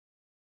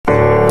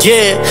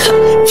Yeah,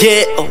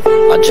 yeah.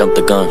 Oh, I jumped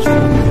the gun.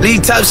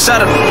 Lead top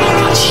Shotta.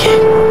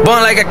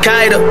 Born like a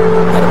kite.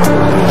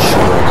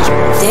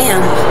 Damn,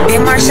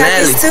 Big Mar shot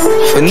this too?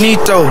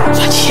 Finito.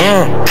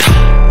 Yeah,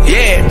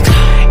 yeah,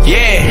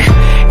 yeah,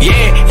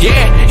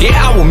 yeah,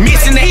 yeah. I was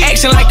missing the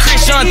action like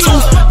Christian too.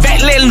 Back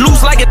letting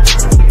loose like a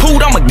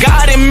pool. I'm a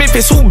god in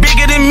Memphis, who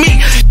bigger than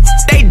me?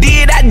 They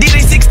did, I did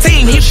it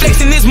 16. He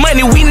flexing his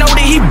money, we know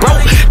that he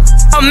broke.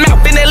 I'm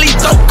out in that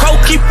lethal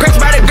coke. He pressed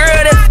by the girl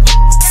that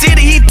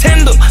city, he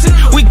tender.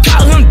 We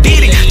call him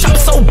Diddy. Chopper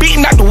so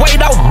big, knock the weight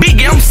off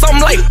Biggie. I'm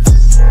something like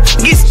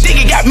get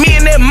sticky. Got me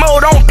in that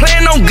mode, I'm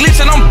playing on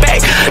glitching, I'm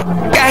back.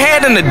 I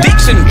had an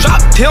addiction,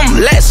 dropped him,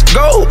 let's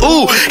go.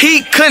 Ooh,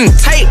 he couldn't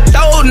take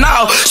those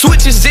now.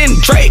 Switches in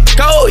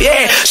Draco,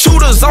 yeah.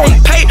 Shooters on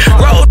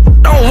payroll.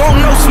 Don't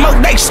want no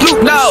smoke, they Snoop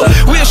Dogg.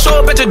 We'll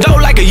show up at your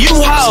door like a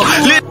U-Haul.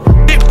 Lit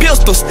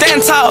pistol,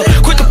 stand tall.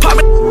 Quick to pop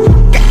it,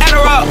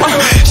 Adderall.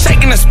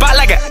 Shaking the spot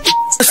like a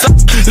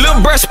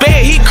little bruh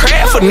spare, he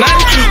crab for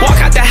nothing. Walk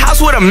out the house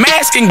with a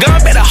mask and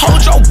gun. Better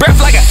hold your breath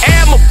like an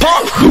ammo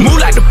pump. Move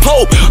like the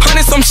Pope,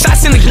 100 some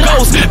shots in the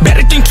ghost.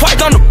 Better think twice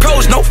on the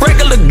pros, no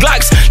regular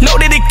Glocks. Know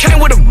that it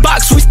came with a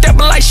box, we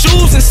stepping like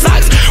shoes and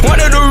socks. One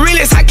of the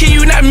realest, how can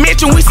you not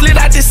mention? We slid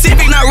out the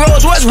Civic, not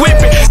Rolls Royce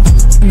whipping.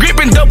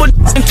 Gripping double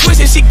and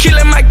twisting, she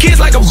killing my kids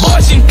like a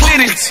abortion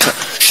clinic.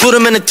 Shoot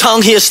him in the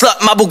tongue, he a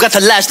slut. My boo got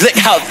the last lick,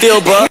 how it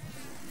feel, bro?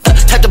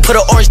 Type to put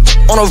an orange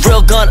on a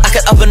real gun. I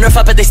could up a nerf,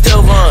 I bet they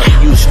still run.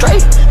 You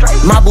straight?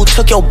 My boo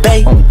took your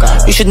bait.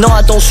 You should know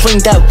I don't swing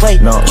that way.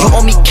 You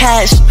owe me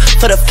cash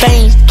for the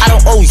fame. I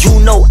don't owe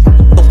you no,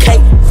 okay?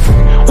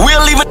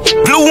 We'll leave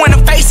it blue in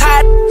the face,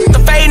 hide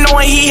the fade,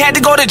 knowing he had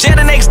to go to jail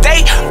the next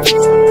day.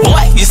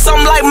 Boy, you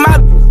something like my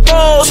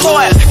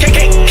toy.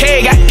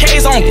 KKK got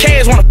K's on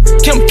K's. Wanna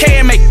Kim K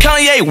and make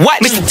Kanye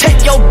what? Mr.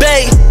 Take your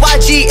bait,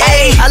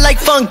 YGA. I like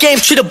fun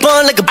games, treat a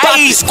bun like a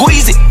body.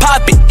 Squeeze it,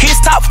 pop it, his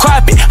top,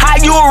 crop it. How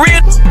you a real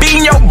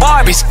beating your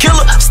Barbies?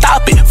 Killer,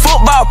 stop it,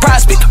 football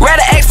prospect.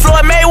 Rather ex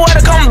Floyd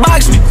Mayweather come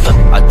box me.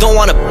 I don't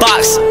wanna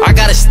box, I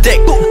got a stick.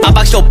 I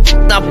box your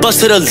and I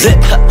bust to the lip.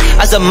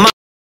 As a mouth,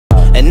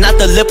 and not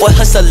the lip with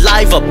her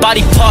saliva.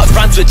 Body part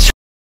rhymes with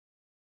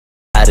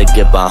I had to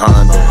get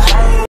behind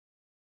her.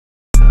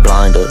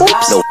 Blinder,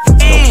 no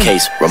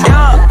case,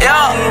 reminder.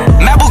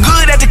 Yeah, Maple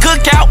good at the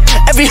cookout.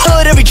 Every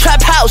hood, every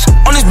trap house.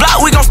 On this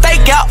block, we gon'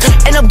 stake out.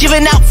 And I'm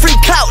giving out free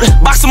clout.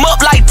 Box them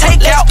up like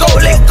takeout.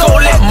 Let go,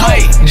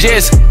 Mike.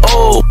 Just,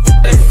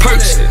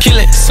 perks, kill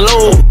it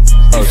slow.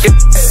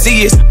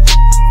 See it.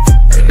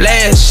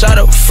 Last shot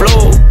of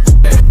flow.